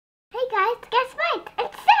guess what?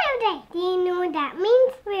 It's Saturday. Do you know what that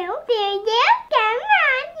means, Will? Do you? Come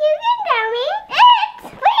on, you can tell me. It's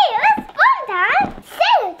Will's Spontan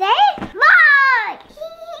Saturday vlog.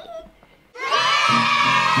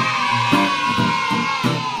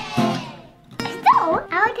 So,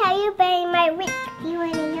 I'll tell you about my week. You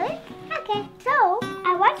want to hear it? Okay. So,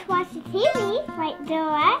 I watch the TV, like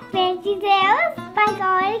Dora, Fancy Tales,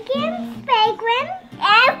 Bigoligans, Penguin,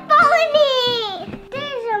 and Pony.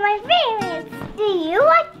 These are my favorites. Do you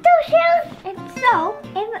watch those shows? If so,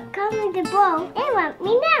 if it comes with the ball, they want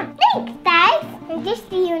me now. Thanks, guys. And just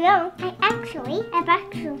so you know, I actually have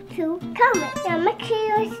access to comics. So make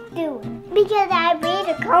sure you do it. Because I read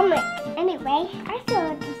a comic. Anyway, I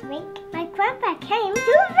saw this week my grandpa came to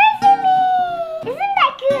visit me. Isn't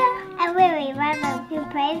that cool? I really love him. He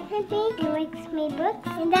plays with me, he makes me books,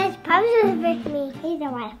 and does puzzles with me. He's a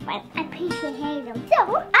lot of fun. I appreciate him.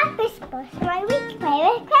 So, after sports my week, play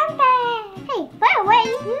with Grandpa. Hey, by the way,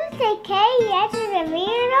 you say Kay answered the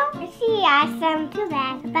video? She asked some too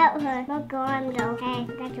bad about her. We'll go on though. Hey,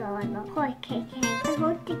 that's all I know. Poor KK. I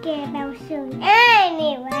hope to get it out soon.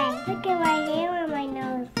 Anyway, look at my hair on my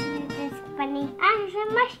nose. It's funny. I have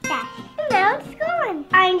a mustache. And now it's gone.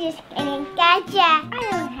 I'm just kidding. Gotcha. I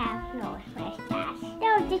don't have no mustache.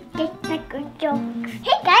 That was just like a joke.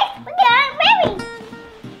 Hey guys, look at Aunt Mary.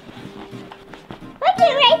 Look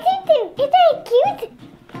at my Tutu. Isn't that cute?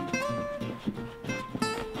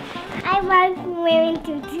 I love wearing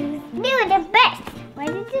tutus. They're the best. What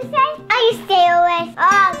did you say? Are you still with?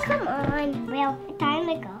 Oh, come on. Well, it's time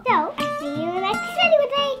to go. So, I'll see you next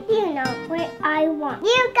Saturday. You know what I want.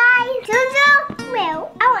 You guys, Tutu.